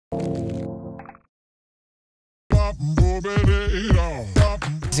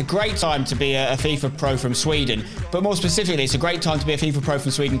It's a great time to be a FIFA Pro from Sweden, but more specifically, it's a great time to be a FIFA Pro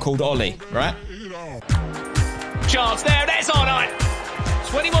from Sweden called Oli, right? Chance there, there's R9.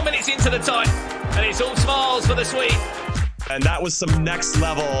 21 minutes into the time, and it's all smiles for the Swede. And that was some next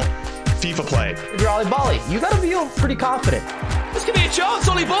level FIFA play. If you're OliBoli, you gotta feel pretty confident. This could be a chance,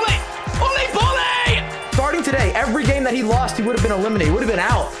 OliBoli! OliBoli! Starting today, every game that he lost, he would have been eliminated, he would have been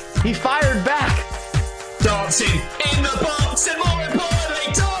out. He fired back. Dancing in the box, and more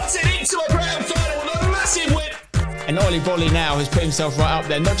importantly, dancing into a grand final with a massive win. And OliBoli now has put himself right up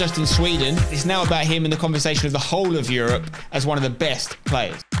there, not just in Sweden. It's now about him in the conversation of the whole of Europe as one of the best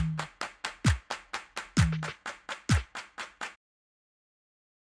players.